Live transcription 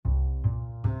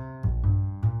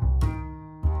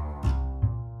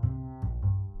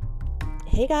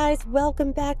Hey guys,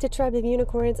 welcome back to Tribe of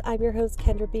Unicorns. I'm your host,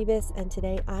 Kendra Beavis, and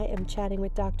today I am chatting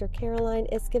with Dr. Caroline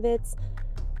Iskovitz.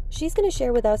 She's going to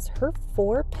share with us her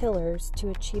 4 pillars to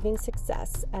achieving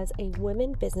success as a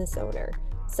women business owner.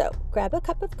 So grab a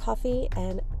cup of coffee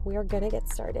and we are going to get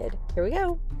started. Here we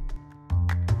go.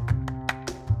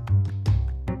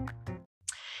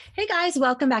 Hey guys,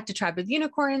 welcome back to Tribe of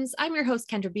Unicorns. I'm your host,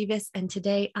 Kendra Beavis, and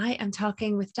today I am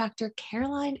talking with Dr.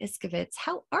 Caroline Iskovitz.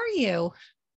 How are you?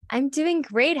 I'm doing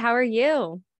great. How are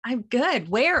you? I'm good.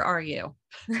 Where are you?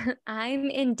 I'm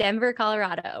in Denver,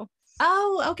 Colorado.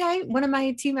 Oh, okay. One of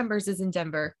my team members is in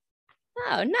Denver.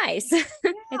 Oh, nice. It's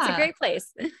a Yeah. great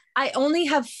place. I only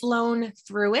have flown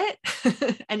through it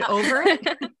and over it.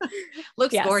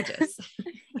 Looks Yes. gorgeous.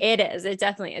 It is. It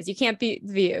definitely is. You can't beat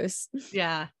the views.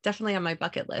 Yeah, definitely on my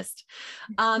bucket list.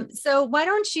 So why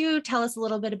don't you tell us a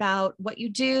little bit about what you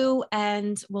do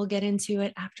and we'll get into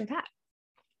it after that.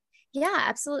 Yeah,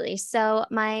 absolutely. So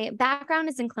my background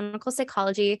is in clinical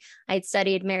psychology. I'd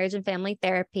studied marriage and family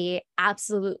therapy,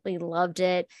 absolutely loved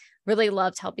it. Really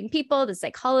loved helping people, the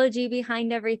psychology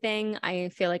behind everything. I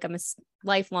feel like I'm a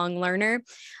lifelong learner.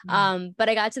 But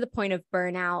I got to the point of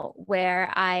burnout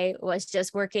where I was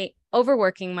just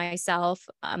overworking myself.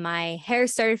 My hair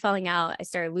started falling out. I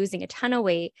started losing a ton of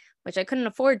weight, which I couldn't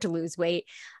afford to lose weight.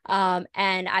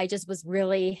 And I just was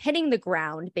really hitting the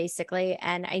ground basically.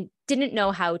 And I didn't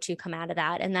know how to come out of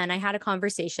that. And then I had a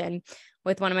conversation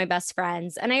with one of my best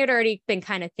friends, and I had already been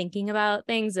kind of thinking about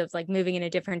things of like moving in a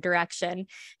different direction.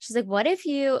 She's like,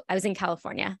 I was in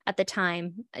California at the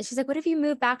time. She's like, what if you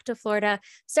move back to Florida,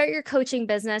 start your coaching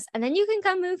business, and then you can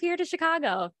come move here to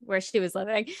Chicago where she was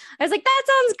living. I was like, that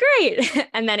sounds great.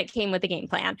 And then it came with a game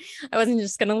plan. I wasn't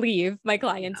just going to leave my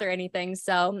clients or anything.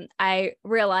 So I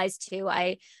realized too,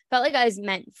 I felt like I was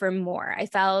meant for more. I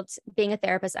felt being a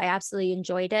therapist, I absolutely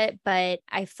enjoyed it, but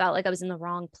I felt like I was in the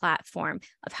wrong platform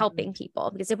of helping people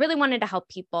because I really wanted to help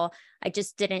people. I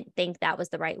just didn't think that was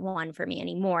the right one for me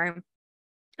anymore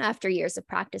after years of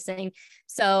practicing.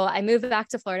 So I moved back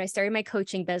to Florida. I started my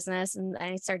coaching business and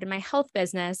I started my health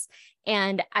business.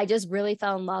 And I just really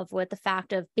fell in love with the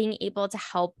fact of being able to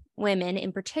help women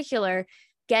in particular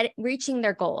reaching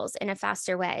their goals in a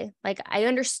faster way. Like I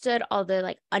understood all the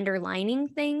like underlining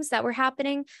things that were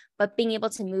happening, but being able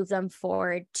to move them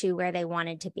forward to where they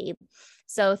wanted to be.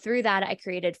 So through that, I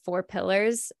created 4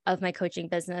 pillars of my coaching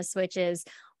business, which is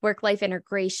work-life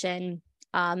integration,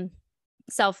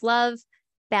 self-love,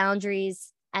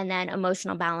 boundaries, and then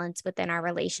emotional balance within our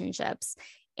relationships.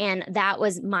 And that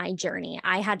was my journey.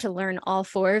 I had to learn all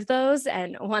 4 of those.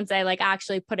 And once I like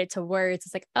actually put it to words,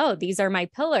 it's like, oh, these are my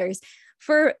pillars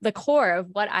for the core of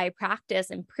what I practice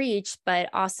and preach, but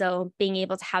also being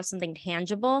able to have something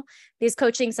tangible. Because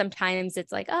coaching, sometimes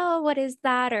it's like, oh, what is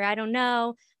that? Or I don't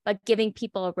know, but giving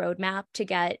people a roadmap to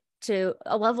get to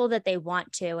a level that they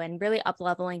want to and really up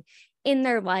leveling in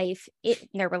their life, in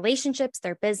their relationships,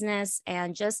 their business,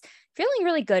 and just feeling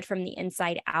really good from the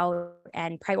inside out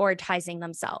and prioritizing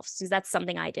themselves. Because that's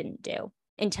something I didn't do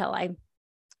until I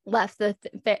left the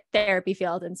therapy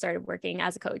field and started working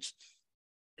as a coach.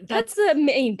 That's the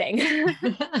main thing.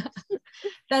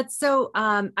 That's so,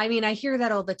 I mean, I hear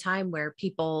that all the time where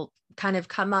people kind of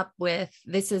come up with,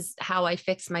 this is how I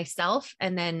fix myself.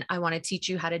 And then I want to teach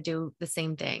you how to do the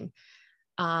same thing.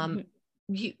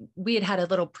 We had a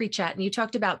little pre-chat and you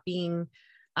talked about being,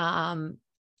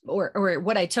 or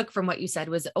what I took from what you said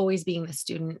was always being the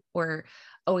student or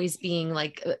always being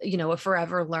like, a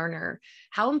forever learner.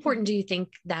 How important do you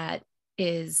think that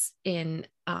is in,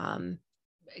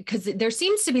 because there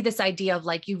seems to be this idea of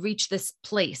like, you reach this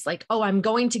place, like, oh, I'm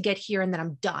going to get here and then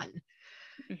I'm done.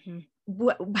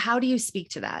 How do you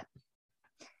speak to that?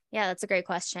 Yeah, that's a great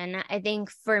question. I think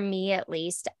for me, at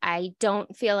least, I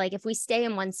don't feel like if we stay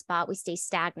in one spot, we stay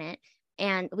stagnant,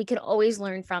 and we could always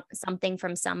learn from something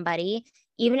from somebody,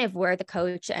 even if we're the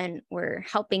coach and we're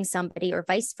helping somebody or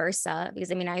vice versa.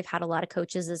 Because I mean, I've had a lot of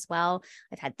coaches as well.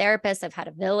 I've had therapists, I've had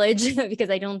a village because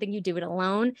I don't think you do it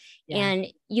alone. Yeah. And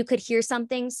you could hear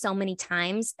something so many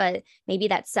times, but maybe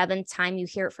that 7th time you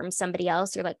hear it from somebody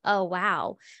else, you're like, oh,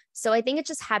 wow. So I think it's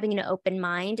just having an open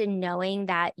mind and knowing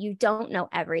that you don't know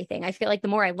everything. I feel like the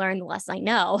more I learn, the less I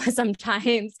know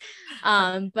sometimes.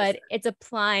 But it's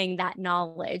applying that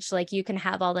knowledge. Like you can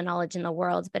have all the knowledge in the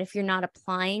world, but if you're not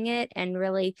applying it and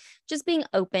really just being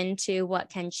open to what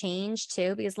can change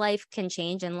too, because life can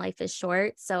change and life is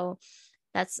short. So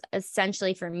that's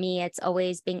essentially for me, it's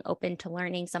always being open to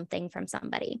learning something from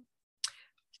somebody.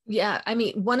 Yeah. I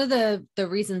mean, one of the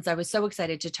reasons I was so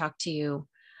excited to talk to you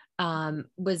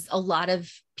was a lot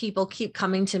of people keep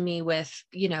coming to me with,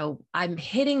 I'm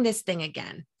hitting this thing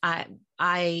again.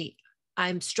 I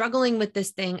I'm struggling with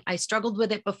this thing. I struggled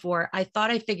with it before. I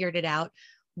thought I figured it out.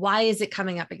 Why is it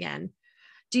coming up again?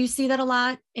 Do you see that a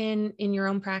lot in your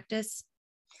own practice?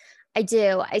 I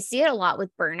do. I see it a lot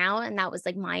with burnout. And that was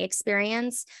like my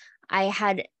experience.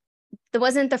 That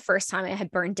wasn't the first time I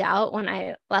had burned out when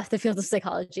I left the field of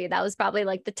psychology. That was probably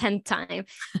like the 10th time,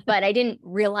 but I didn't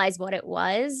realize what it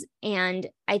was. And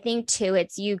I think too,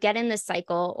 it's you get in this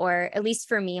cycle, or at least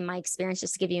for me, in my experience,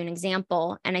 just to give you an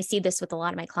example, and I see this with a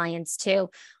lot of my clients too,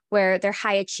 where they're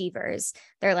high achievers.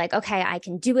 They're like, okay, I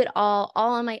can do it all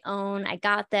on my own. I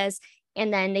got this.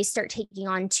 And then they start taking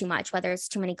on too much, whether it's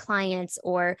too many clients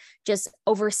or just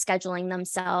overscheduling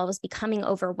themselves, becoming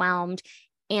overwhelmed.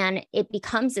 And it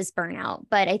becomes this burnout.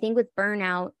 But I think with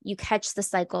burnout, you catch the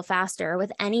cycle faster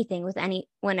with anything,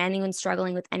 when anyone's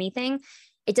struggling with anything,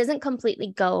 it doesn't completely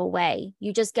go away.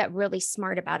 You just get really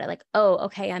smart about it. Like, oh,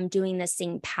 okay, I'm doing this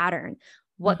same pattern.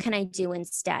 What can I do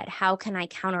instead? How can I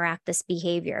counteract this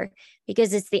behavior?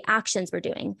 Because it's the actions we're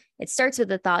doing. It starts with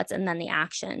the thoughts and then the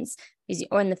actions,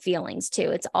 or in the feelings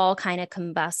too. It's all kind of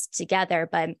combust together.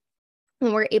 But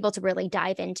when we're able to really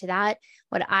dive into that,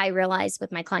 what I realize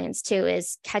with my clients too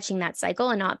is catching that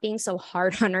cycle and not being so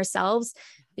hard on ourselves,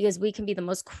 because we can be the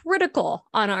most critical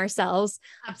on ourselves.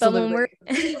 Absolutely.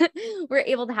 But when we're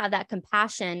able to have that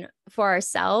compassion for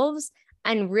ourselves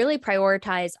and really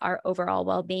prioritize our overall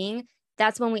well-being,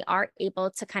 that's when we are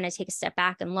able to kind of take a step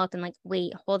back and look and like,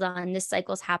 wait, hold on, this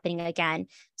cycle's happening again.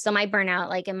 So my burnout,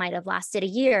 like it might have lasted a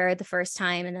year the first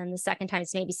time. And then the second time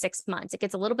it's maybe 6 months. It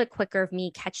gets a little bit quicker of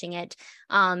me catching it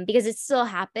because it still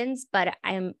happens, but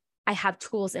I have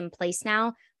tools in place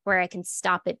now where I can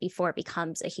stop it before it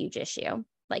becomes a huge issue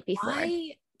like before.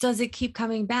 Why does it keep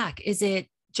coming back? Is it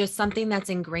just something that's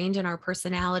ingrained in our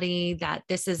personality, that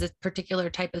this is a particular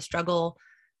type of struggle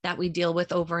that we deal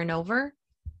with over and over?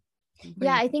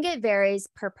 Yeah, I think it varies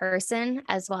per person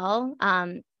as well.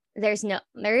 There is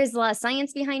a lot of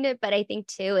science behind it, but I think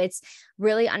too, it's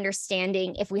really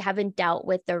understanding if we haven't dealt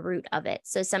with the root of it.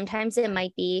 So sometimes it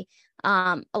might be,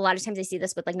 a lot of times I see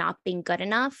this with like not being good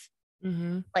enough,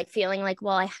 like feeling like,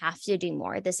 well, I have to do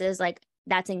more. This is like,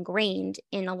 that's ingrained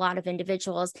in a lot of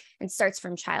individuals and starts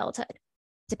from childhood,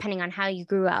 depending on how you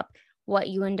grew up, what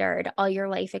you endured, all your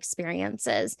life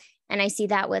experiences. And I see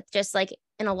that with just like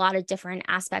in a lot of different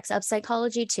aspects of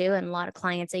psychology too. And a lot of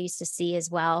clients I used to see as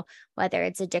well, whether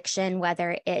it's addiction,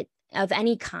 whether it of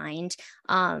any kind,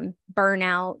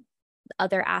 burnout,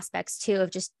 other aspects too,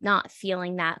 of just not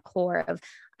feeling that core of,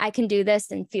 I can do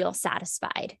this and feel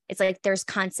satisfied. It's like there's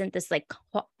constant this like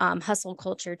hustle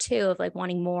culture too of like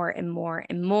wanting more and more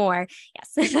and more.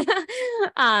 Yes.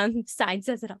 Sign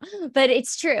says it all. But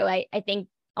it's true. I think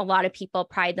a lot of people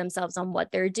pride themselves on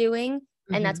what they're doing.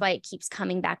 And that's why it keeps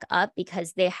coming back up,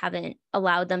 because they haven't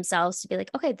allowed themselves to be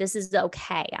like, okay, this is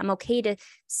okay. I'm okay to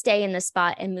stay in this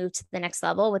spot and move to the next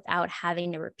level without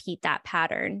having to repeat that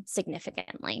pattern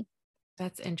significantly.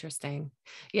 That's interesting.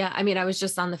 Yeah. I mean, I was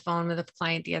just on the phone with a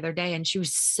client the other day and she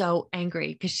was so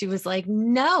angry because she was like,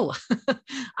 no,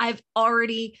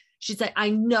 she said, I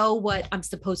know what I'm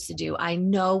supposed to do. I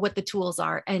know what the tools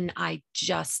are. And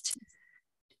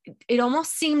it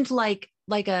almost seemed like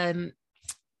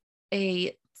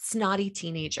a snotty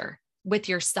teenager with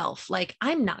yourself. Like,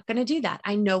 I'm not going to do that.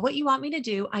 I know what you want me to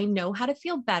do. I know how to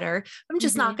feel better. I'm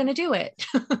just not going to do it.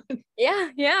 Yeah.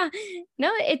 Yeah.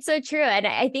 No, it's so true. And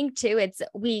I think too,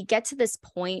 we get to this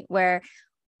point where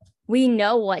we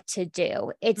know what to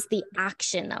do. It's the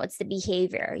action though. It's the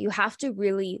behavior. You have to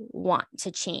really want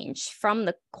to change from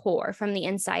the core, from the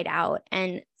inside out.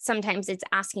 And sometimes it's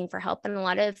asking for help. And a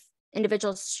lot of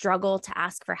individuals struggle to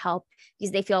ask for help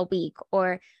because they feel weak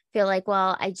or feel like,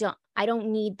 well, I don't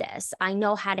need this. I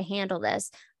know how to handle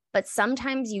this. But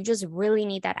sometimes you just really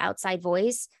need that outside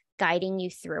voice guiding you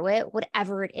through it,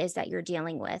 whatever it is that you're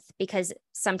dealing with, because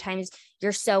sometimes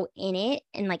you're so in it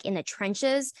and like in the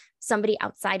trenches, somebody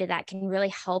outside of that can really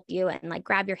help you and like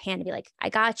grab your hand and be like, I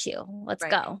got you. Let's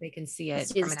go. They can see it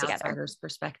from an outsider's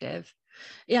perspective.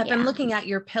 Yeah. If I'm looking at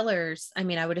your pillars, I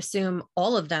mean, I would assume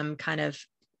all of them kind of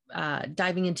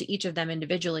diving into each of them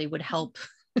individually would help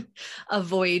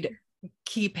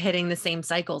keep hitting the same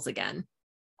cycles again.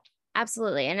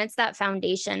 Absolutely. And it's that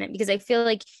foundation, because I feel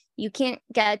like you can't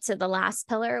get to the last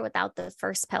pillar without the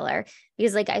first pillar,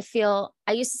 because like, I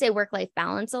used to say work-life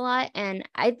balance a lot, and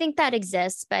I think that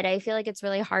exists, but I feel like it's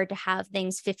really hard to have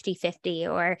things 50-50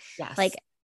 or like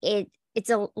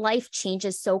life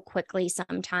changes so quickly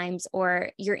sometimes,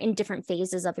 or you're in different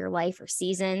phases of your life or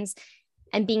seasons,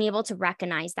 and being able to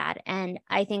recognize that. And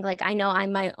I think like, I know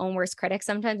I'm my own worst critic.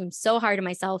 Sometimes I'm so hard on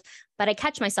myself, but I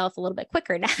catch myself a little bit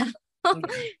quicker now.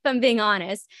 If I'm being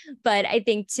honest. But I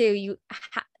think too,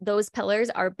 those pillars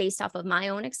are based off of my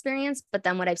own experience, but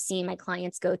then what I've seen my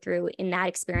clients go through in that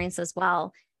experience as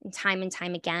well, and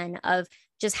time again, of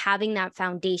just having that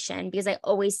foundation. Because I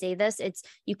always say this, it's,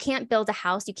 you can't build a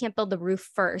house, you can't build the roof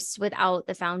first without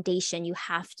the foundation. You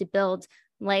have to build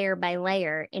layer by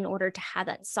layer in order to have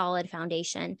that solid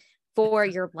foundation for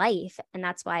your life. And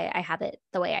that's why I have it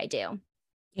the way I do.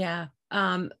 Yeah.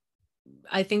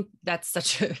 I think that's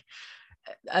such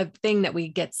a thing that we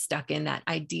get stuck in, that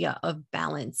idea of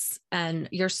balance. And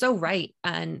you're so right.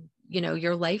 And, you know,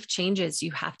 your life changes.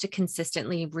 You have to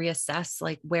consistently reassess,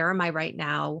 like, where am I right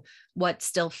now? What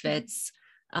still fits?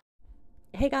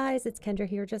 Hey guys, it's Kendra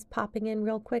here, just popping in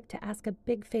real quick to ask a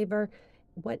big favor.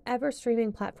 Whatever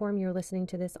streaming platform you're listening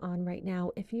to this on right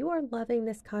now, if you are loving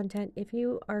this content, if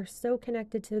you are so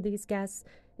connected to these guests,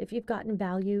 if you've gotten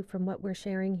value from what we're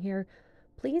sharing here,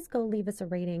 please go leave us a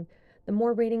rating. The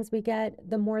more ratings we get,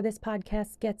 the more this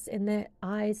podcast gets in the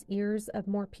eyes, ears of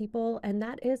more people. And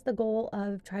that is the goal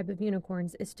of Tribe of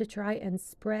Unicorns, is to try and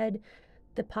spread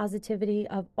the positivity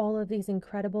of all of these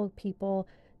incredible people,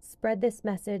 spread this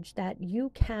message that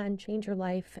you can change your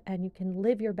life and you can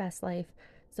live your best life.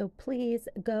 So please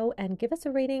go and give us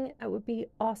a rating. It would be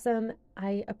awesome.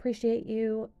 I appreciate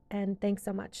you. And thanks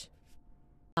so much.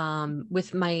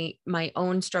 With my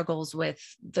own struggles with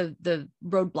the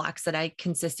roadblocks that I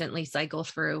consistently cycle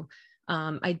through,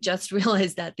 I just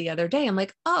realized that the other day. I'm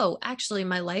like, oh, actually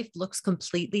my life looks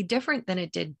completely different than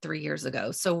it did 3 years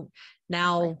ago. So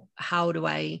now how do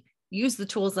I use the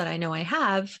tools that I know I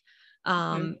have,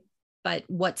 but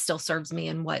what still serves me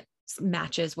and what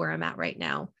matches where I'm at right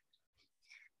now?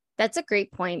 That's a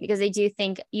great point, because I do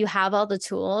think you have all the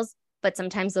tools, but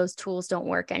sometimes those tools don't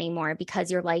work anymore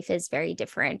because your life is very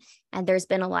different and there's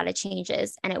been a lot of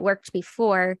changes, and it worked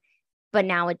before, but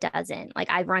now it doesn't.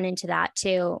 Like, I've run into that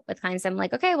too with clients. I'm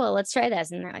like, okay, well, let's try this.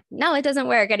 And they're like, no, it doesn't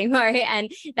work anymore.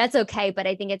 And that's okay. But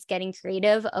I think it's getting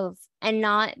creative and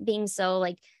not being so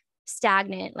like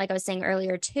stagnant. Like I was saying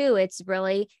earlier too, it's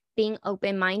really being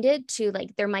open-minded to,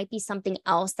 like, there might be something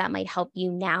else that might help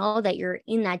you now that you're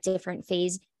in that different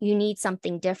phase. You need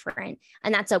something different,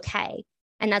 and that's okay.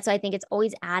 And that's why I think it's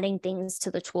always adding things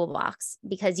to the toolbox,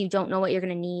 because you don't know what you're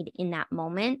going to need in that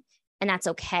moment. And that's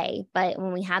okay. But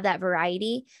when we have that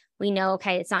variety, we know,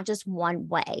 okay, it's not just one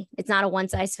way. It's not a one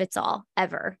size fits all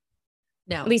ever.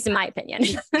 No, at least in my opinion.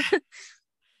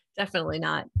 Definitely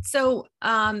not. So,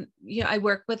 I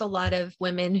work with a lot of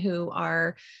women who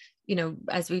are,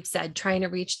 as we've said, trying to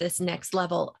reach this next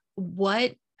level.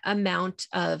 What amount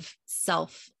of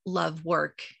self-love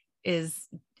work is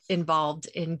involved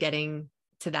in getting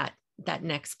to that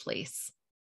next place?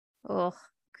 Oh,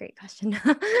 great question.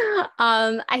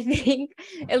 I think,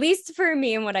 at least for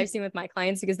me and what I've seen with my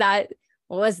clients, because that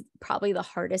was probably the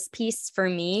hardest piece for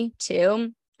me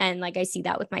too. And like, I see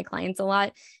that with my clients a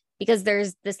lot, because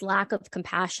there's this lack of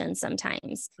compassion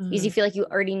sometimes, because you feel like you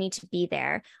already need to be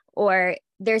there, or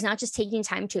there's not just taking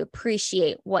time to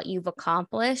appreciate what you've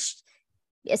accomplished,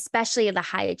 especially the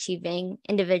high achieving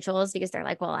individuals, because they're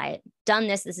like, well, I've done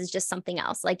this. This is just something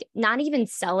else. Like, not even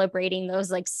celebrating those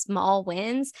like small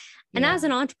wins. And as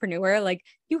an entrepreneur, like,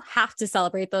 you have to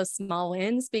celebrate those small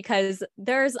wins, because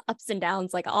there's ups and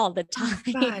downs like all the time.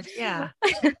 God, yeah.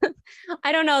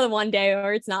 I don't know the one day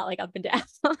where it's not like up and down.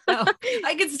 No,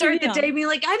 I could start the day being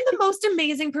like, I'm the most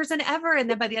amazing person ever. And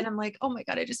then by the end, I'm like, oh my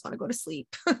God, I just want to go to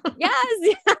sleep.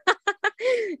 Yes.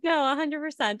 No,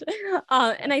 100%.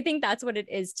 And I think that's what it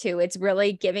is too. It's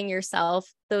really giving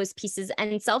yourself those pieces.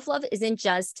 And self-love isn't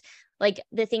just like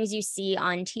the things you see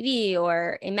on TV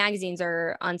or in magazines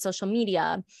or on social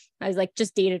media. I was like,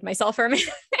 just dated myself for a minute.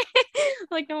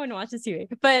 Like, no one watches TV,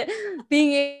 but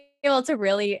being able to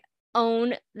really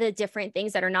own the different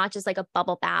things that are not just like a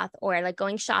bubble bath or like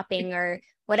going shopping or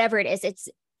whatever it is. It's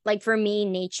like, for me,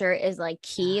 nature is like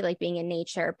key, like being in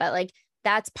nature, but like,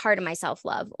 that's part of my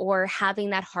self-love. Or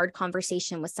having that hard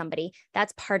conversation with somebody,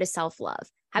 that's part of self-love.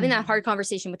 Having that hard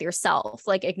conversation with yourself,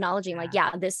 like acknowledging like,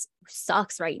 yeah, this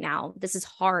sucks right now. This is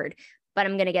hard, but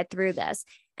I'm going to get through this.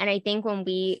 And I think when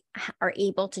we are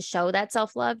able to show that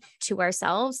self-love to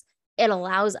ourselves, it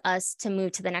allows us to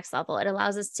move to the next level. It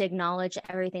allows us to acknowledge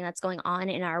everything that's going on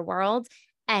in our world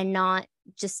and not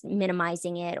just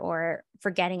minimizing it or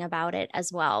forgetting about it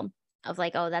as well, of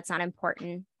like, oh, that's not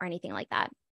important or anything like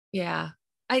that. Yeah.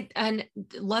 And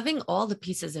loving all the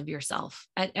pieces of yourself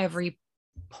at every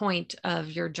point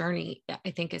of your journey,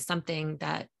 I think, is something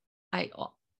that I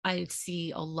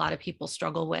see a lot of people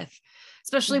struggle with,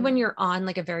 especially when you're on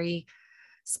like a very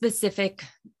specific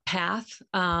path,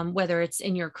 whether it's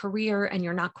in your career and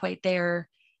you're not quite there,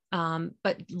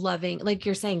 but loving, like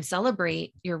you're saying,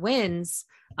 celebrate your wins.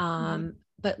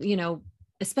 But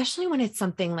especially when it's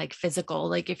something like physical,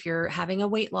 like if you're having a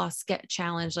weight loss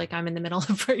challenge, like I'm in the middle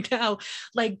of right now,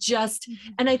 like just,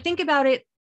 and I think about it,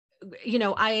 you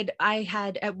know, I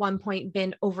had at one point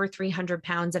been over 300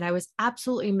 pounds and I was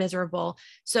absolutely miserable.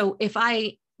 So if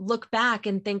I look back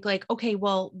and think like, okay,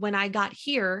 well, when I got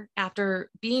here after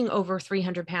being over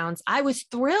 300 pounds, I was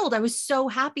thrilled. I was so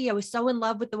happy. I was so in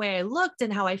love with the way I looked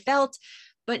and how I felt.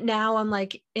 But now I'm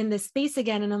like in this space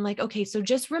again. And I'm like, okay, so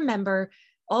just remember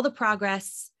all the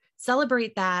progress,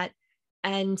 celebrate that,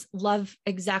 and love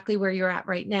exactly where you're at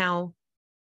right now.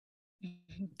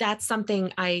 That's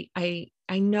something I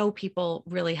know people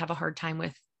really have a hard time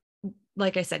with.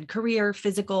 Like I said, career,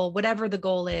 physical, whatever the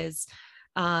goal is.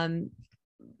 But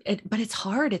it's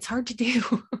hard. It's hard to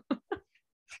do.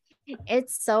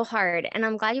 It's so hard. And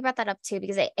I'm glad you brought that up too,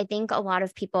 because I think a lot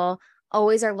of people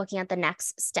always are looking at the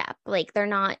next step. Like they're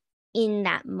not in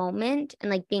that moment and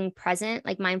like being present.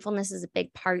 Like mindfulness is a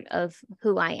big part of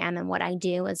who I am and what I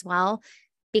do as well,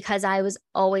 because I was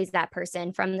always that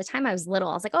person from the time I was little.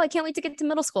 I was like, oh, I can't wait to get to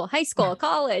middle school, high school,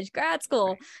 college, grad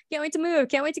school. Can't wait to move.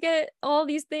 Can't wait to get all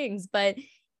these things. But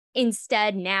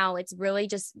instead, now it's really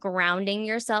just grounding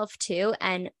yourself too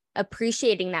and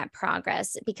appreciating that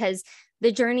progress, because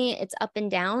the journey, it's up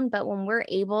and down. But when we're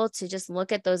able to just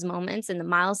look at those moments and the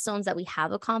milestones that we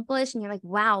have accomplished, and you're like,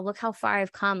 wow, look how far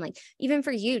I've come. Like even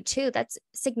for you too, that's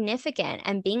significant.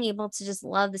 And being able to just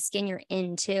love the skin you're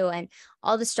in too, and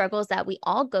all the struggles that we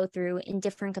all go through in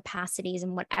different capacities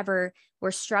and whatever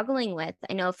we're struggling with.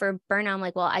 I know for burnout, I'm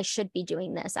like, well, I should be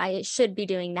doing this. I should be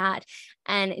doing that.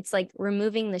 And it's like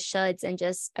removing the shoulds and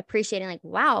just appreciating like,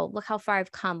 wow, look how far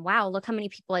I've come. Wow, look how many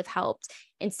people I've helped,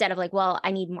 instead of like, well, I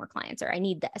need more clients or I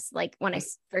need this. Like when I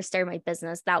first started my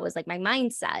business, that was like my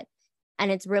mindset.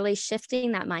 And it's really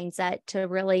shifting that mindset to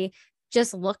really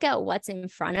just look at what's in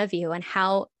front of you and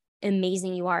how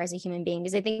amazing you are as a human being.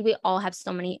 Because I think we all have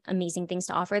so many amazing things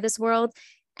to offer this world.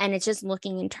 And it's just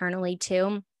looking internally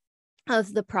too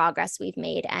of the progress we've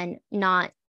made and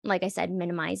not, like I said,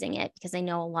 minimizing it, because I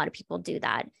know a lot of people do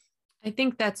that. I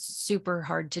think that's super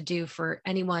hard to do for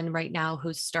anyone right now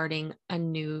who's starting a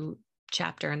new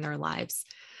chapter in their lives.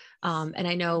 And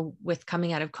I know with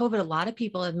coming out of COVID, a lot of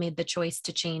people have made the choice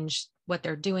to change what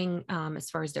they're doing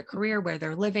as far as their career, where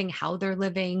they're living, how they're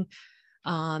living.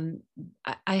 I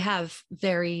have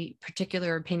very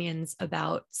particular opinions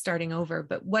about starting over,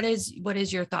 but what is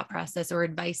your thought process or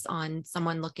advice on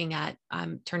someone looking at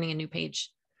turning a new page?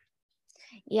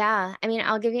 Yeah. I mean,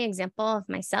 I'll give you an example of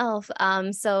myself.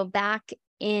 So back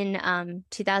in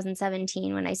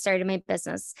 2017, when I started my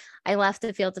business, I left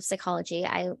the field of psychology.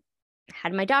 I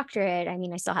had my doctorate. I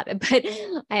mean, I still have it, but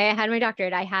I had my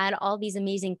doctorate. I had all these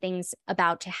amazing things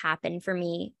about to happen for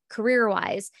me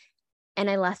career-wise. And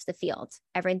I left the field.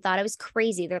 Everyone thought I was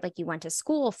crazy. They're like, you went to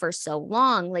school for so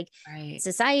long, like Right.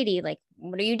 society, like,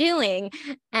 what are you doing?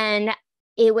 And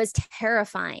it was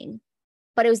terrifying,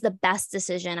 but it was the best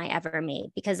decision I ever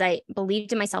made, because I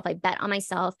believed in myself. I bet on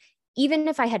myself. Even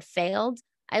if I had failed,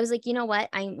 I was like, you know what?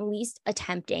 I'm at least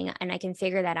attempting and I can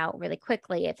figure that out really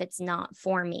quickly if it's not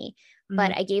for me. Mm-hmm.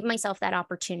 But I gave myself that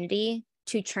opportunity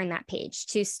to turn that page,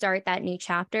 to start that new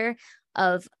chapter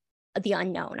of the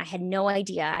unknown. I had no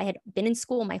idea. I had been in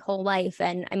school my whole life.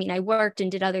 And I mean, I worked and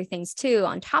did other things too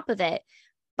on top of it,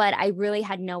 but I really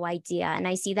had no idea. And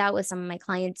I see that with some of my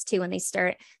clients too. When they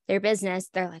start their business,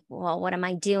 they're like, well, what am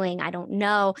I doing? I don't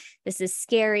know. This is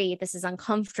scary. This is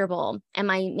uncomfortable. Am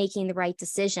I making the right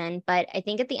decision? But I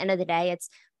think at the end of the day, it's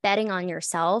betting on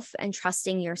yourself and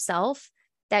trusting yourself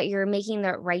that you're making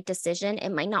the right decision. It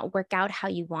might not work out how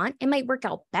you want. It might work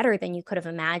out better than you could have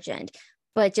imagined,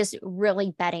 but just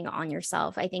really betting on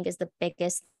yourself, I think, is the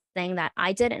biggest thing that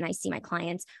I did. And I see my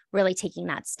clients really taking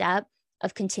that step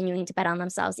of continuing to bet on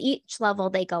themselves. Each level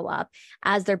they go up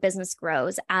as their business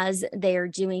grows, as they're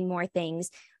doing more things,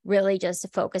 really just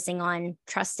focusing on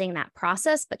trusting that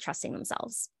process, but trusting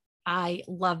themselves. I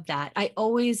love that. I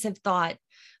always have thought,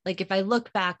 like, if I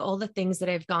look back, all the things that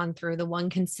I've gone through, the one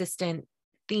consistent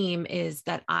theme is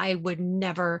that I would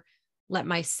never let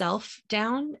myself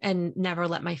down and never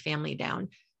let my family down.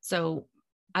 So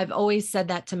I've always said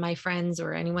that to my friends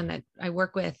or anyone that I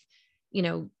work with, you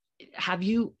know, have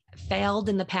you failed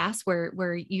in the past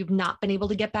where you've not been able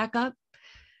to get back up?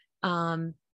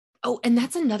 Oh, and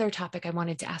that's another topic I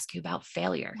wanted to ask you about,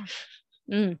 failure.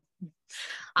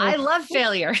 I love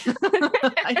failure.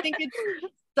 I think it's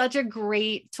such a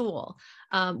great tool.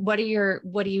 What do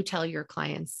you tell your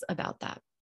clients about that?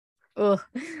 Oh,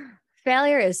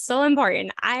 failure is so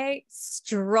important. I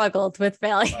struggled with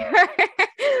failure.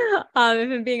 If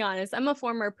I'm being honest, I'm a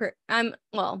former,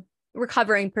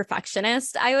 recovering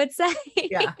perfectionist, I would say.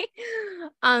 Yeah.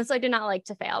 So I did not like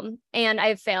to fail. And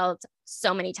I've failed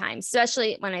so many times,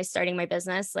 especially when I was starting my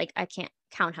business. Like I can't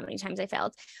count how many times I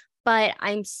failed, but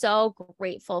I'm so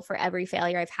grateful for every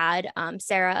failure I've had.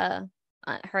 Sarah,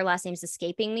 her last name's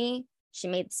escaping me. She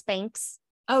made Spanx.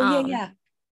 Oh yeah.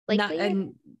 Blakely?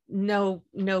 And no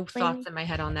thoughts in my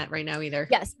head on that right now either.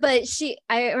 Yes, but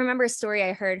I remember a story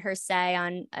I heard her say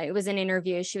on, it was an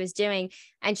interview she was doing,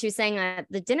 and she was saying at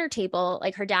the dinner table,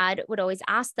 like her dad would always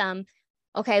ask them,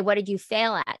 okay, what did you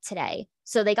fail at today?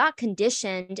 So they got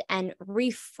conditioned and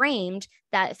reframed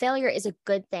that failure is a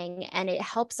good thing and it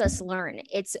helps us learn.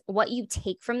 It's what you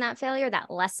take from that failure,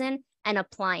 that lesson, and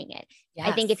applying it. Yes.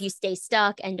 I think if you stay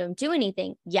stuck and don't do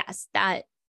anything, yes, that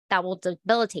will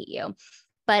debilitate you.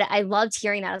 But I loved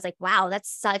hearing that. I was like, wow, that's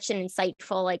such an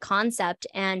insightful like concept.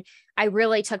 And I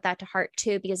really took that to heart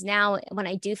too, because now when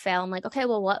I do fail, I'm like, okay,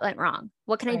 well, what went wrong?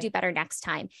 What can I do better next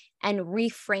time? And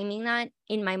reframing that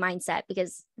in my mindset,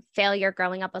 because failure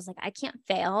growing up, I was like, I can't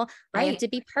fail. I have to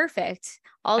be perfect.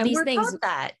 All these things.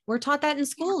 We're taught that in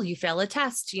school. You fail a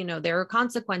test, there are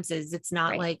consequences. It's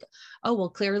not like, oh, well,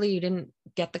 clearly you didn't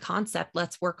get the concept.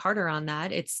 Let's work harder on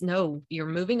that. It's no, you're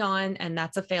moving on and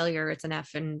that's a failure. It's an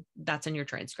F and that's in your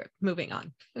transcript. Moving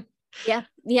on. Yeah,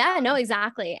 no,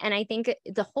 exactly. And I think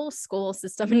the whole school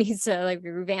system needs to like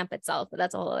revamp itself, but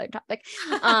that's a whole other topic.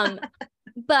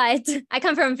 But I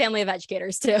come from a family of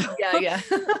educators too. Yeah.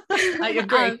 I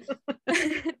agree.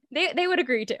 They would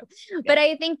agree too. Yeah. But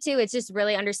I think too, it's just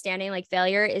really understanding like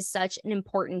failure is such an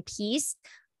important piece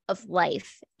of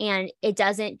life, and it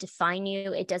doesn't define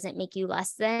you. It doesn't make you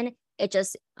less than. It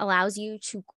just allows you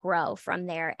to grow from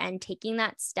there, and taking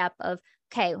that step of,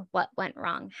 okay, what went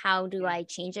wrong? How do I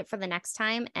change it for the next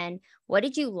time? And what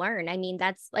did you learn? I mean,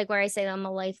 that's like where I say I'm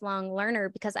a lifelong learner,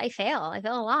 because I fail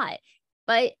a lot,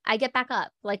 but I get back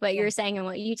up, like what you're saying and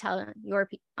what you tell your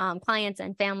clients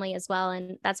and family as well.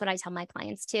 And that's what I tell my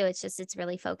clients too. It's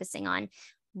really focusing on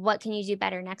what can you do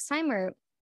better next time, or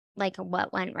like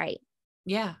what went right.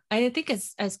 Yeah. I think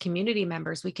as community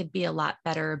members, we could be a lot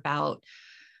better about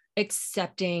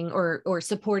accepting or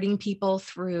supporting people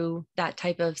through that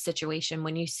type of situation.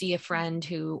 When you see a friend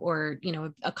who, or,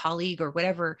 a colleague or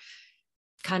whatever,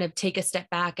 kind of take a step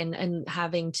back and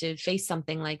having to face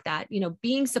something like that,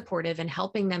 being supportive and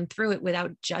helping them through it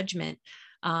without judgment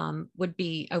would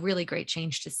be a really great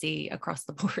change to see across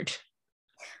the board.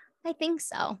 I think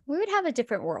so. We would have a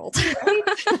different world.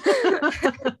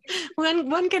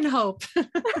 One can hope.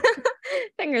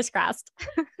 Fingers crossed.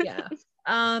 Yeah.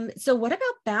 So what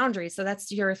about boundaries? So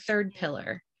that's your third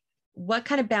pillar. What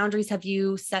kind of boundaries have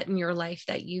you set in your life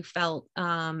that you felt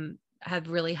have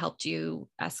really helped you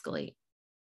escalate?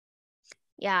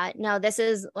 Yeah, no, this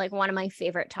is like one of my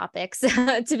favorite topics,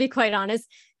 to be quite honest,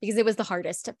 because it was the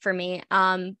hardest for me.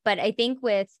 But I think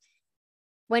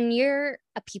when you're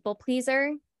a people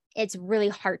pleaser, it's really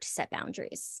hard to set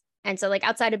boundaries. And so like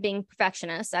outside of being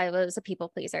perfectionist, I was a people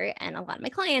pleaser, and a lot of my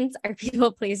clients are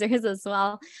people pleasers as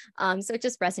well. So it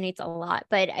just resonates a lot.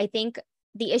 But I think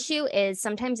the issue is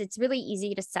sometimes it's really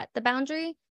easy to set the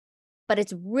boundary, but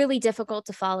it's really difficult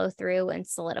to follow through and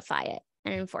solidify it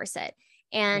and enforce it.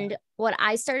 And what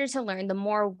I started to learn, the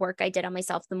more work I did on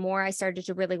myself, the more I started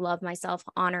to really love myself,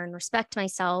 honor and respect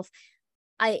myself,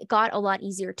 I got a lot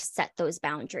easier to set those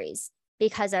boundaries,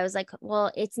 because I was like,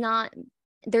 well, it's not,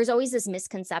 there's always this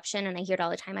misconception, and I hear it all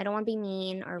the time, I don't want to be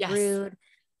mean or rude.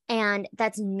 And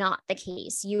that's not the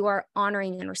case. You are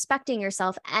honoring and respecting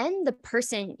yourself and the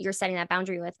person you're setting that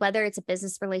boundary with, whether it's a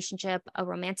business relationship, a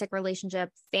romantic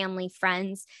relationship, family,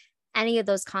 friends, any of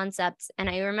those concepts. And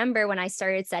I remember when I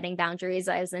started setting boundaries,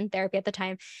 I was in therapy at the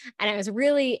time, and I was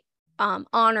really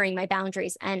honoring my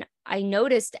boundaries. And I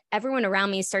noticed everyone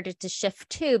around me started to shift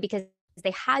too, because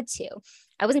they had to.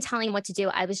 I wasn't telling them what to do.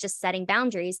 I was just setting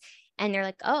boundaries. And they're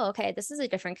like, oh, okay, this is a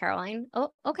different Caroline.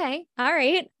 Oh, okay. All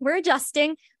right. We're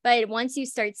adjusting. But once you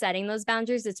start setting those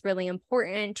boundaries, it's really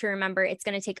important to remember it's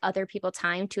going to take other people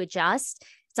time to adjust.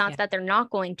 It's not that they're not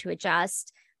going to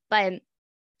adjust, but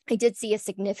I did see a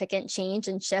significant change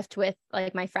and shift with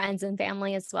like my friends and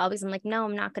family as well, because I'm like, no,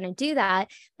 I'm not going to do that.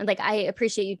 And like, I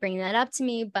appreciate you bringing that up to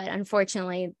me, but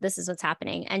unfortunately, this is what's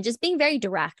happening. And just being very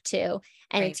direct too.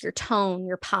 And it's your tone,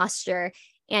 your posture.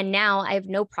 And now I have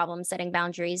no problem setting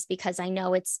boundaries, because I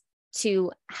know it's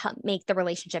to make the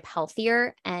relationship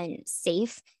healthier and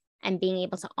safe, and being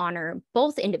able to honor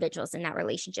both individuals in that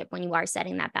relationship when you are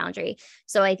setting that boundary.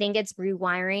 So I think it's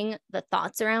rewiring the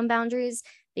thoughts around boundaries,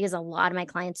 because a lot of my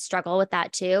clients struggle with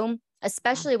that too,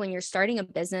 especially when you're starting a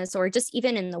business or just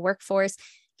even in the workforce.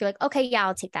 You're like, okay, yeah,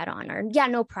 I'll take that on, or yeah,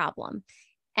 no problem.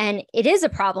 And it is a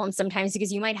problem sometimes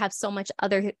because you might have so many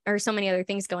other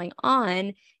things going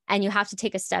on, and you have to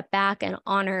take a step back and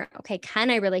honor, okay, can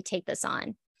I really take this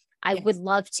on? I would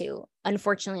love to.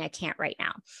 Unfortunately, I can't right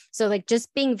now. So like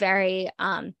just being very,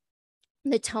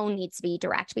 the tone needs to be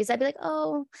direct, because I'd be like,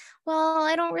 oh, well,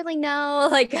 I don't really know.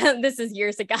 Like this is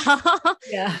years ago.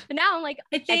 Yeah. But now I'm like,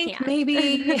 I think I can't.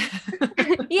 maybe.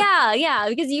 Yeah.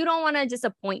 Because you don't want to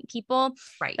disappoint people.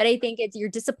 Right. But I think you're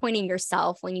disappointing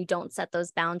yourself when you don't set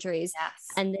those boundaries. Yes.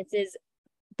 And this is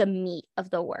the meat of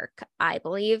the work, I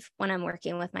believe, when I'm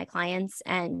working with my clients.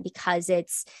 And because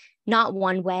it's not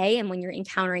one way, and when you're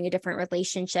encountering a different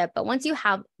relationship, but once you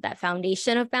have that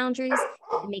foundation of boundaries,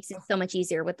 it makes it so much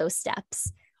easier with those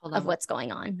steps of what's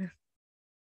going on.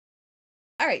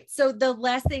 All right. So the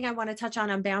last thing I want to touch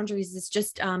on boundaries is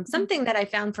just something that I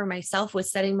found for myself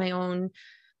was setting my own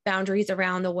boundaries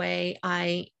around the way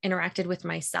I interacted with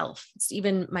myself. It's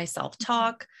even my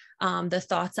self-talk, the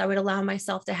thoughts I would allow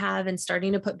myself to have, and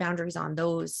starting to put boundaries on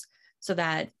those so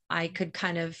that I could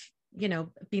kind of,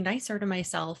 be nicer to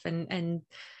myself. And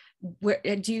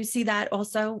do you see that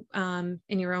also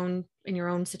in your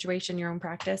own situation, your own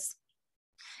practice?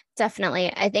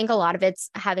 Definitely. I think a lot of it's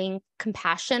having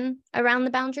compassion around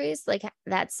the boundaries, like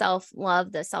that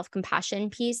self-love, the self-compassion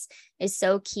piece is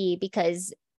so key,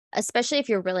 because especially if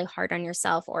you're really hard on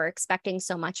yourself or expecting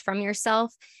so much from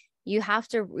yourself, you have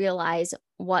to realize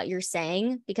what you're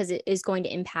saying, because it is going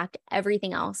to impact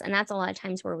everything else. And that's a lot of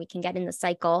times where we can get in the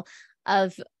cycle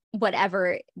of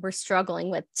whatever we're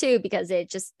struggling with too, because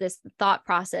this thought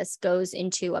process goes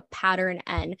into a pattern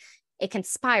and it can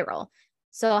spiral.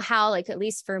 So how, like, at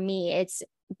least for me, it's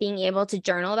being able to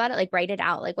journal about it, like write it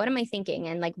out, like, what am I thinking?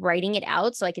 And like writing it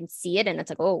out so I can see it. And it's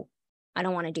like, oh, I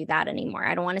don't want to do that anymore.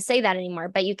 I don't want to say that anymore.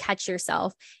 But you catch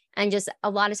yourself. And just a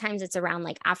lot of times it's around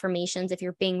like affirmations. If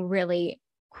you're being really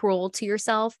cruel to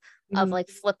yourself, of like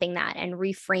flipping that and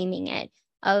reframing it,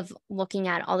 of looking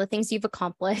at all the things you've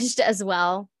accomplished as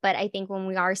well. But I think when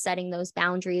we are setting those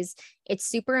boundaries, it's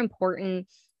super important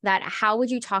that how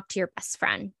would you talk to your best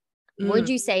friend? Would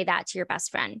you say that to your best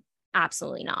friend?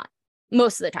 Absolutely not.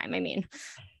 Most of the time, I mean,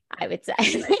 I would say.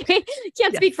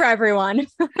 Can't speak for everyone.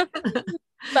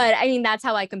 But I mean, that's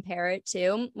how I compare it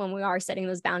to when we are setting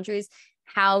those boundaries,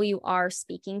 how you are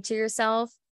speaking to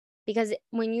yourself. Because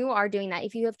when you are doing that,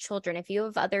 if you have children, if you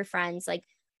have other friends, like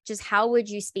just how would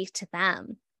you speak to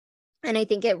them? And I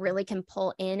think it really can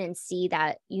pull in and see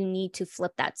that you need to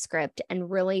flip that script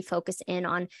and really focus in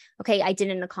on, okay, I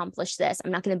didn't accomplish this. I'm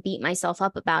not going to beat myself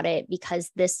up about it because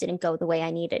this didn't go the way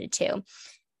I needed it to.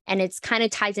 And it's kind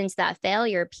of ties into that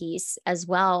failure piece as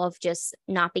well, of just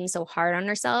not being so hard on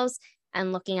ourselves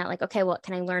and looking at like, okay, what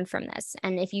can I learn from this?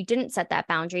 And if you didn't set that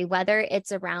boundary, whether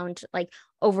it's around like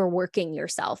overworking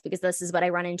yourself, because this is what I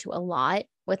run into a lot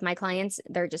with my clients,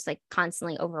 they're just like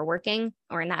constantly overworking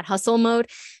or in that hustle mode,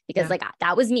 because like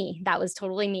that was me, that was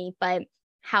totally me. But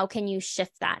how can you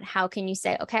shift that? How can you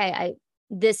say, okay,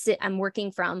 I'm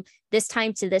working from this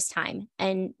time to this time,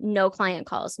 and no client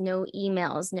calls, no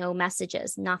emails, no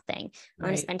messages, nothing. I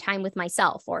want to spend time with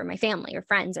myself or my family or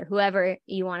friends or whoever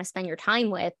you want to spend your time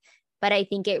with. But I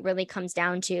think it really comes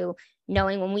down to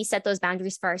knowing when we set those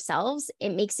boundaries for ourselves, it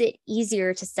makes it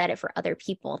easier to set it for other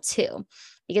people too,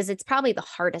 because it's probably the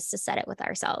hardest to set it with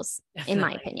ourselves, in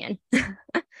my opinion.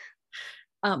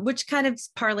 Which kind of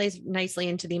parlays nicely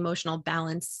into the emotional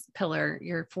balance pillar,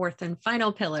 your fourth and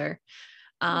final pillar.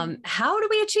 How do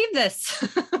we achieve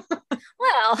this?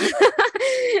 Well,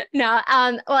 no.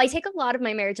 Well, I take a lot of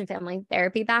my marriage and family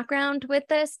therapy background with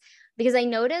this, because I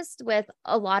noticed with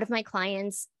a lot of my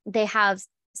clients, they have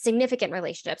significant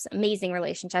relationships, amazing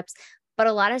relationships. But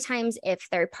a lot of times, if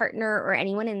their partner or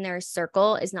anyone in their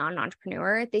circle is not an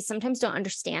entrepreneur, they sometimes don't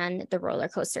understand the roller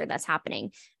coaster that's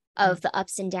happening of the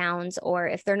ups and downs, or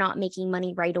if they're not making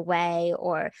money right away,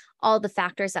 or all the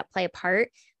factors that play a part.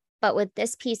 But with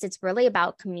this piece, it's really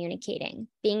about communicating,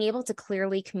 being able to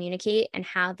clearly communicate and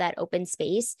have that open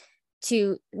space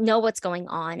to know what's going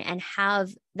on, and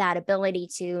have that ability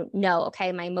to know,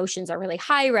 okay, my emotions are really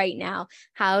high right now.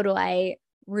 How do I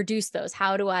reduce those?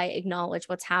 How do I acknowledge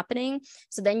what's happening?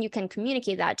 So then you can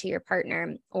communicate that to your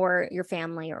partner or your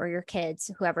family or your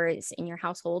kids, whoever is in your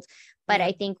household. But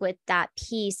I think with that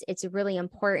piece, it's really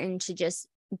important to just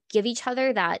give each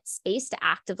other that space to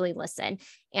actively listen.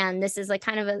 And this is like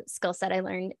kind of a skill set I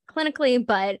learned clinically,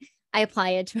 but I apply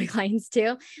it to my clients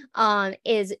too,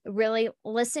 is really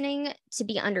listening to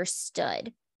be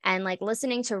understood, and like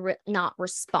listening to not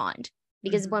respond.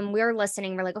 Because when we're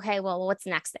listening, we're like, okay, well, what's the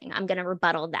next thing? I'm going to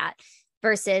rebuttal that,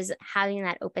 versus having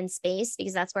that open space,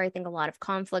 because that's where I think a lot of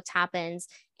conflict happens.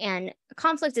 And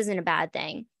conflict isn't a bad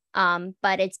thing.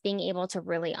 But it's being able to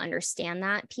really understand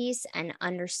that piece and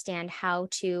understand how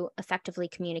to effectively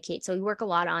communicate. So we work a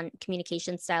lot on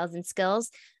communication styles and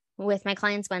skills with my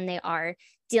clients when they are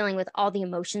dealing with all the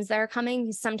emotions that are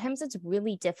coming. Sometimes it's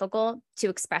really difficult to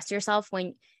express yourself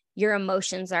when your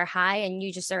emotions are high and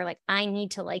you just are like, I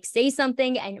need to like say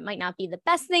something, and it might not be the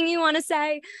best thing you want to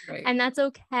say. Right. And that's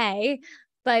okay.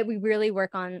 But we really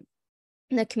work on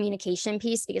the communication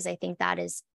piece, because I think that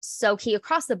is so key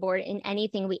across the board in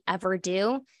anything we ever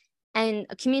do. And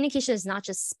communication is not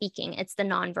just speaking, it's the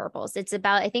nonverbals. It's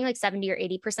about, I think like 70 or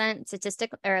 80%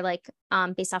 statistic, or like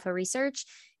based off of research,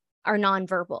 are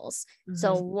nonverbals. Mm-hmm.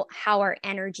 So how our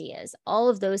energy is, all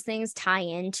of those things tie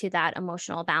into that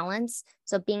emotional balance.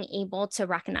 So being able to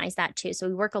recognize that too. So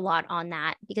we work a lot on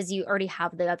that, because you already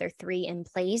have the other three in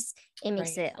place. It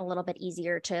makes it a little bit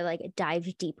easier to like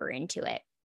dive deeper into it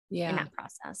in that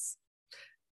process.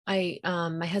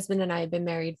 My husband and I have been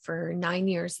married for 9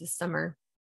 years this summer.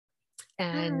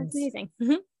 And that's amazing.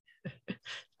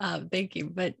 Thank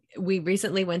you. But we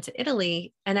recently went to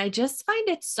Italy, and I just find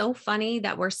it so funny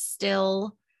that we're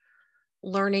still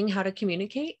learning how to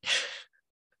communicate.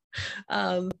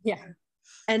 And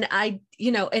and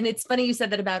it's funny you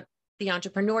said that about the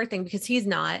entrepreneur thing, because he's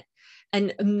not,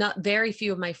 and not very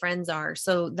few of my friends are.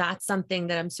 So that's something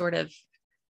that I'm sort of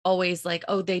always like,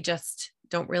 oh, they just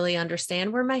don't really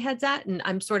understand where my head's at. And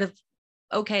I'm sort of,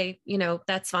 okay,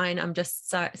 that's fine. I'm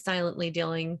just silently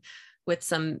dealing with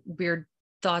some weird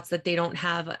thoughts that they don't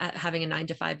have at having a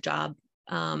 9-to-5 job.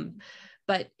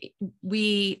 But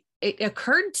it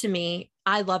occurred to me,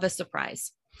 I love a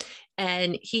surprise,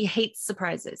 and he hates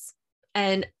surprises.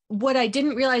 And what I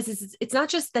didn't realize is it's not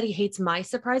just that he hates my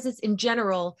surprises. In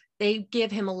general, they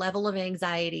give him a level of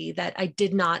anxiety that I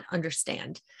did not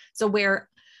understand. So where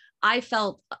I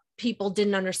felt people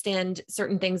didn't understand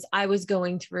certain things I was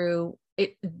going through,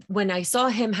 when I saw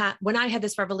him, when I had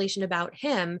this revelation about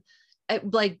him,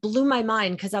 it like blew my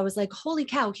mind, because I was like, holy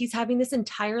cow, he's having this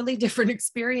entirely different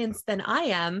experience than I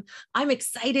am. I'm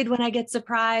excited when I get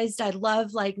surprised. I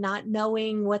love like not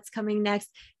knowing what's coming next.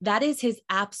 That is his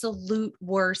absolute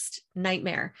worst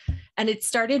nightmare. And it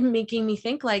started making me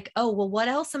think like, oh, well, what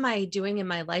else am I doing in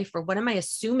my life? Or what am I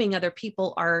assuming other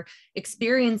people are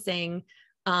experiencing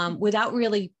without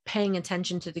really paying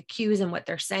attention to the cues and what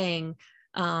they're saying?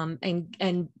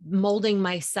 And molding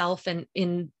myself and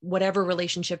in whatever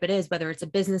relationship it is, whether it's a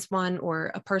business one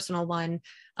or a personal one,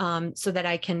 so that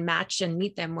I can match and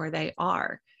meet them where they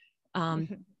are.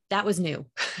 That was new.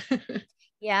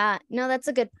 Yeah, no, that's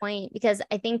a good point, because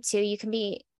I think too, you can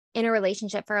be in a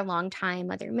relationship for a long time,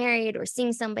 whether you're married or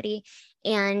seeing somebody,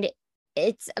 and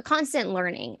it's a constant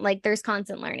learning. Like there's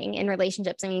constant learning in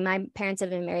relationships. I mean, my parents have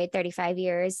been married 35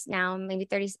 years now, maybe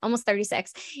 30, almost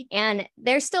 36, and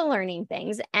they're still learning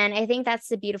things. And I think that's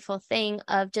the beautiful thing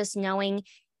of just knowing,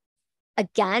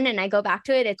 again, and I go back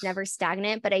to it, it's never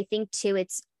stagnant, but I think too,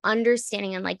 it's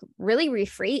understanding and like really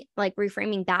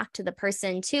reframing back to the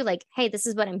person too, like, hey, this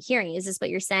is what I'm hearing. Is this what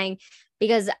you're saying?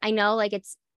 Because I know like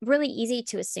it's really easy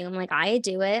to assume, like I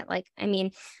do it. Like, I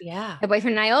mean, my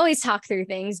boyfriend and I always talk through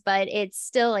things, but it's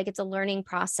still like, it's a learning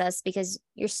process, because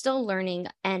you're still learning.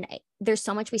 And there's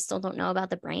so much we still don't know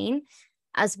about the brain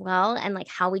as well. And like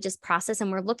how we just process,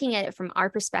 and we're looking at it from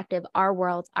our perspective, our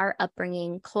world, our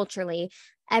upbringing, culturally,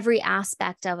 every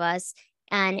aspect of us.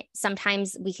 And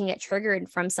sometimes we can get triggered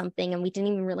from something and we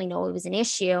didn't even really know it was an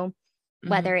issue,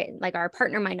 whether it, like our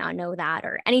partner might not know that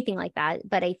or anything like that.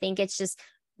 But I think it's just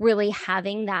really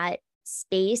having that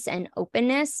space and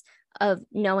openness of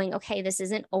knowing, okay, this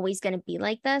isn't always going to be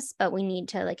like this, but we need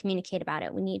to like communicate about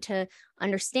it. We need to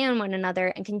understand one another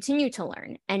and continue to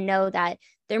learn, and know that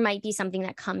there might be something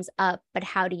that comes up, but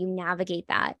how do you navigate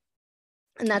that?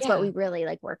 And that's what we really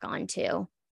like work on too.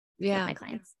 With my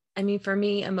clients. I mean, for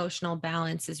me, emotional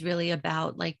balance is really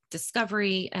about like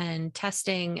discovery and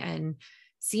testing and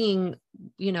seeing,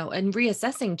 and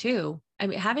reassessing too. I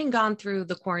mean, having gone through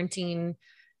the quarantine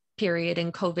period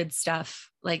and COVID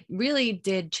stuff, like really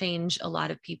did change a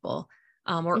lot of people,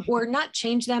 or not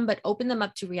change them, but open them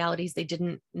up to realities they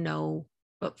didn't know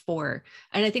before.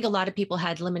 And I think a lot of people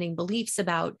had limiting beliefs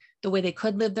about the way they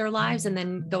could live their lives. And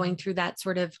then going through that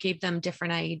sort of gave them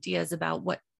different ideas about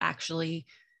what actually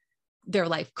their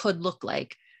life could look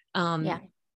like.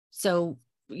 So,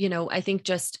 I think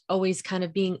just always kind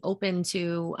of being open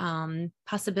to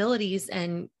possibilities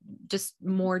and just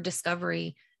more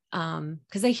discovery.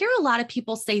 Because I hear a lot of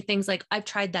people say things like, I've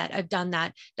tried that, I've done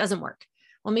that, doesn't work.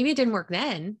 Well, maybe it didn't work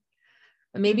then,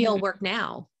 but maybe it'll work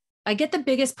now. I get the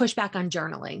biggest pushback on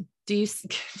journaling. Do you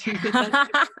get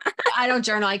that? I don't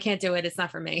journal. I can't do it. It's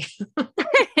not for me.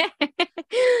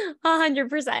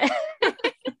 100%.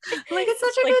 Like, it's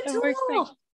such a like good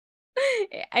tool.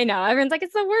 I know. Everyone's like,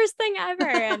 it's the worst thing ever.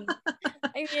 And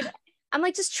I mean, I'm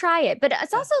like, just try it. But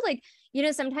it's also like,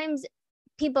 sometimes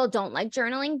people don't like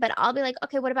journaling, but I'll be like,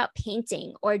 okay, what about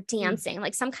painting or dancing?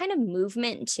 Like some kind of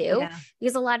movement too,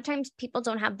 because a lot of times people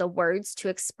don't have the words to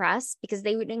express because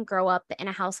they didn't grow up in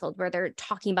a household where they're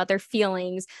talking about their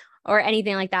feelings or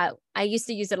anything like that. I used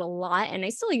to use it a lot and I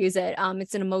still use it.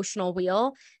 It's an emotional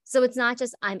wheel. So it's not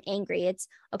just I'm angry. It's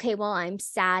okay, well, I'm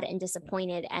sad and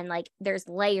disappointed. And like there's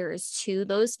layers to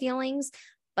those feelings.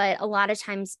 But a lot of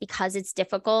times because it's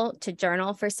difficult to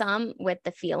journal for some with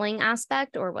the feeling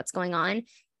aspect or what's going on,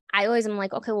 I always am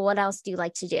like, okay, well, what else do you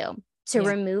like to do to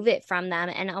remove it from them?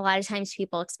 And a lot of times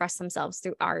people express themselves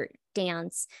through art,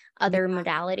 dance, other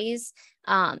modalities.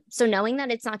 So knowing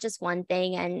that it's not just one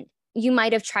thing and you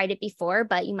might have tried it before,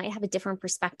 but you might have a different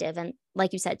perspective. And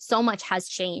like you said, so much has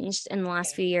changed in the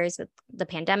last few years with the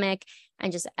pandemic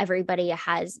and just everybody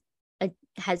has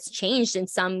changed in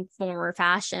some form or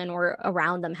fashion or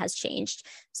around them has changed.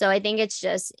 So I think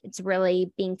it's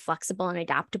really being flexible and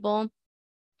adaptable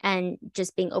and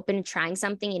just being open to trying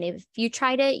something. And if you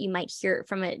tried it, you might hear it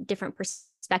from a different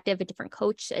perspective, a different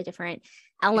coach, a different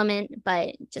element,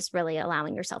 but just really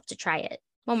allowing yourself to try it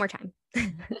one more time.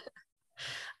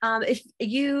 If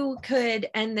you could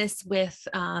end this with,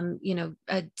 a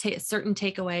certain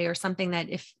takeaway or something that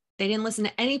if they didn't listen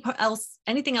to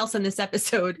anything else in this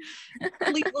episode,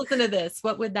 please listen to this.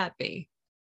 What would that be?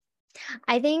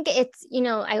 I think it's,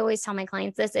 I always tell my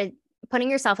clients this,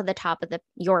 putting yourself at the top of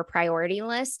your priority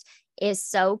list is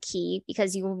so key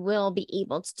because you will be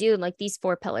able to do like these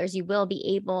 4 pillars. You will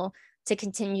be able to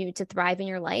continue to thrive in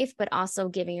your life, but also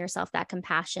giving yourself that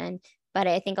compassion. But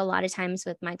I think a lot of times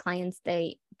with my clients,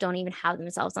 they don't even have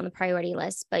themselves on the priority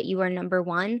list, but you are number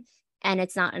one, and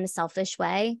it's not in a selfish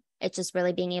way. It's just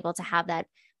really being able to have that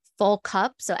full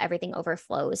cup so everything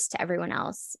overflows to everyone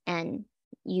else and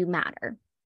you matter.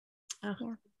 Oh,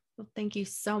 yeah. Well, thank you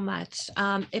so much.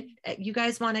 If you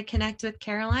guys want to connect with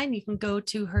Caroline, you can go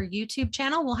to her YouTube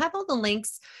channel. We'll have all the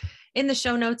links in the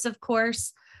show notes, of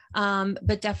course.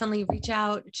 But definitely reach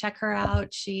out, check her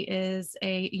out. She is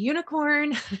a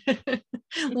unicorn.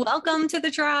 Welcome to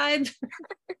the tribe.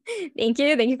 Thank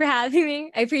you. Thank you for having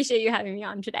me. I appreciate you having me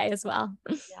on today as well.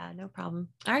 Yeah, no problem.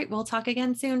 All right. We'll talk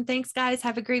again soon. Thanks, guys.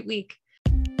 Have a great week.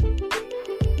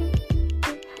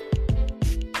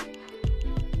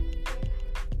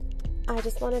 I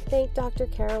just want to thank Dr.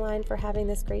 Caroline for having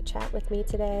this great chat with me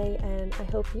today, and I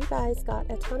hope you guys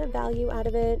got a ton of value out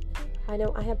of it. I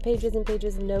know I have pages and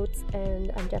pages of notes,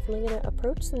 and I'm definitely going to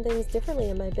approach some things differently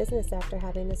in my business after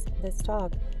having this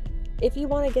talk. If you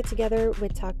want to get together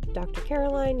with Dr.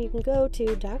 Caroline, you can go to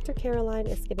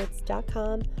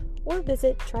drcarolineeskibitz.com or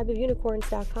visit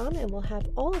tribeofunicorns.com, and we'll have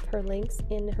all of her links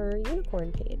in her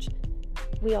unicorn page.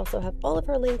 We also have all of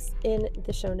her links in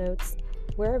the show notes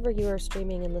wherever you are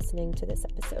streaming and listening to this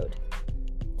episode.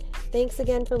 Thanks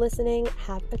again for listening.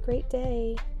 Have a great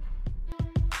day.